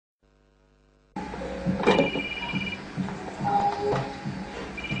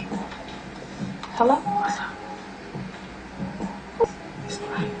Hello?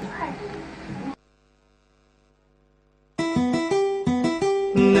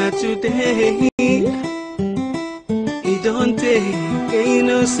 Not today. It don't take. Ain't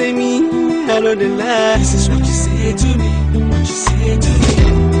no say me. I know the lie. This is what you say to me. What you say to me.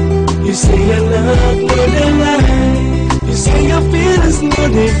 You say your love, no the lie. You say your feelings, no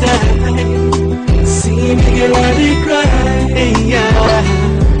they die. See me girl, I dey cry. Yeah.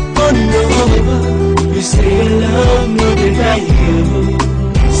 Oh no. You say your love, no they die.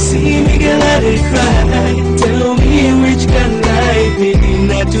 See me girl, I dey cry. Tell me which can lie be.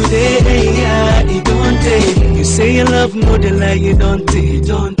 Not today, yeah, it don't take. You say you love more than like you don't take,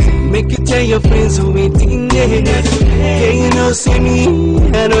 don't take. Make you tell your friends who ain't in there. Not today, yeah, you know, see me,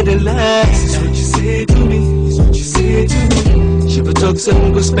 I know the lies. This is what you say to me, this is what you say to me. She would talk so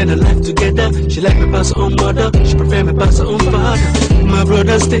we go spend a life together. She like me pass her own mother, she prefer me pass her own father. My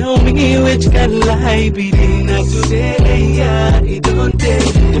brothers tell me which can lie be. Not today, yeah, it don't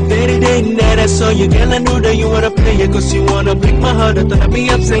take. The very day that I saw you, girl, I knew that you were a player. Cause you wanna break my heart, I thought I'd be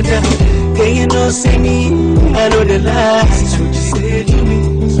upside down. Can you know, see me, I know the lies. This is what you say to me,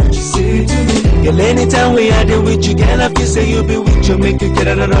 this is what you say to me. Girl, anytime we are there with you, girl, if you say you'll be with you, make you get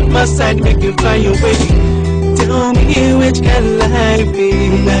out of my side, make you find your way. Tell me which can lie be.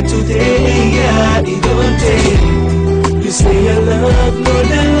 Not today, yeah, it don't take. You say your love, no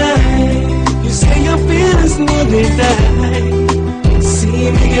the lie. You say your feelings, no they die.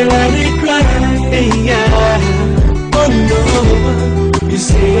 See me girl, I dey cry, yeah. Oh no. You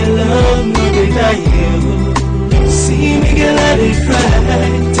say your love, no they die. See me girl, I dey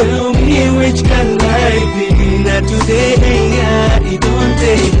cry. Tell me which can lie be. Not today, yeah, it don't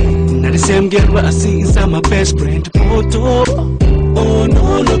take. Not the same girl what I see inside my best friend photo. Oh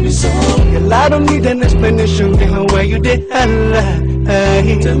no, no be so. Girl, I don't need an explanation. Girl, why you dey holla?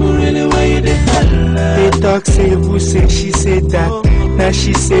 Tell me really why you dey holla. They talk, say who say, she said that. Now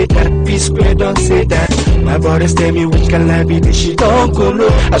she say that, P-Square don't say that. My brothers tell me which can lie be this shit don't go low.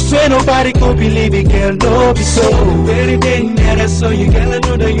 I swear nobody could believe it, girl, no be so. Very day that I saw you, girl, I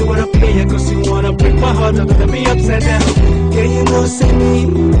know that you wanna play it. Cause you wanna break my heart, I'm gonna be upside down. Can you know, say me,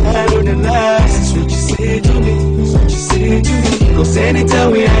 I know the lies. This is what you say to me, this is what you say to me. Cause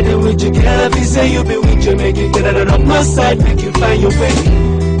anytime we had it with you, girl, if you say you be with you, make you get out of my side, make you find your way.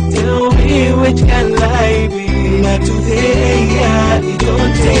 Tell me which can lie be. Not today, yeah, it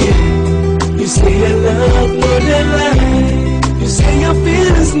don't take. You say your love, no the lie. You say your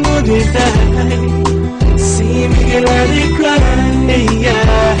feelings, no they die. See me girl, I dey cry,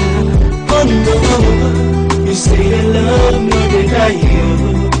 yeah. Oh no. You say your love, no they die.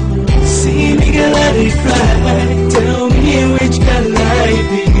 See me girl, I dey cry. Tell me which can lie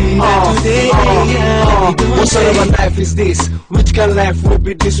be. Not today, yeah, it don't what sort of a life is this? Which kind of life will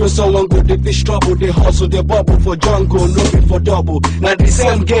be this? When someone go they fish trouble, they hustle, they bubble for jungle, no be for double. Now the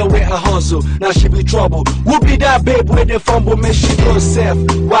same girl where I hustle, now she be trouble. Who be that babe where they fumble, make she go self?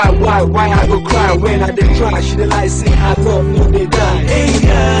 Why I go cry when I dey try? She dey lie, say I love, no they die. Hey,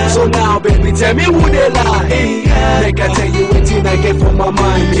 yeah. So now baby, tell me who they lie. Hey, yeah. Make I tell you what thing I get from my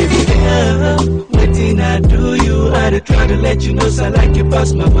mind, baby. Yeah. Waiting I do you, I dey try to let you know, so I like you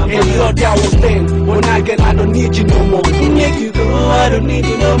past my mama. And you that was then, when I get, I don't need you no more. Make you go, I don't need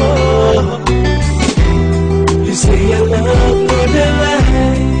you no more. You say your love, no the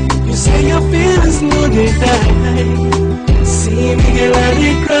lie. You say your feelings, no they die. See me girl, I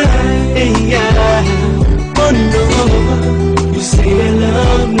dey cry, yeah. Oh no. You say your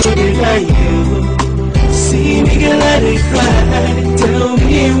love, no they lie. See me girl, I dey cry. Tell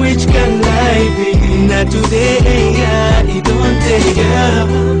me which can lie be. Not today, yeah, it don't take, yeah.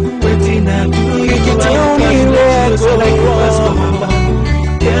 Waiting I do you, tell me where I go, like you pass my mama.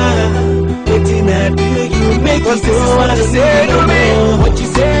 Yeah, waiting I do you, make us do what I say to me. What you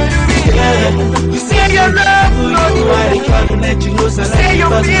say to me, yeah. You say your love, no you, I try to let you know, so like you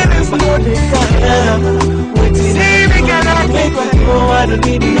pass my mama. Yeah, waiting I do you, make us do what I don't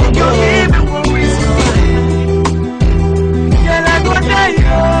need no more. Girl, I go die.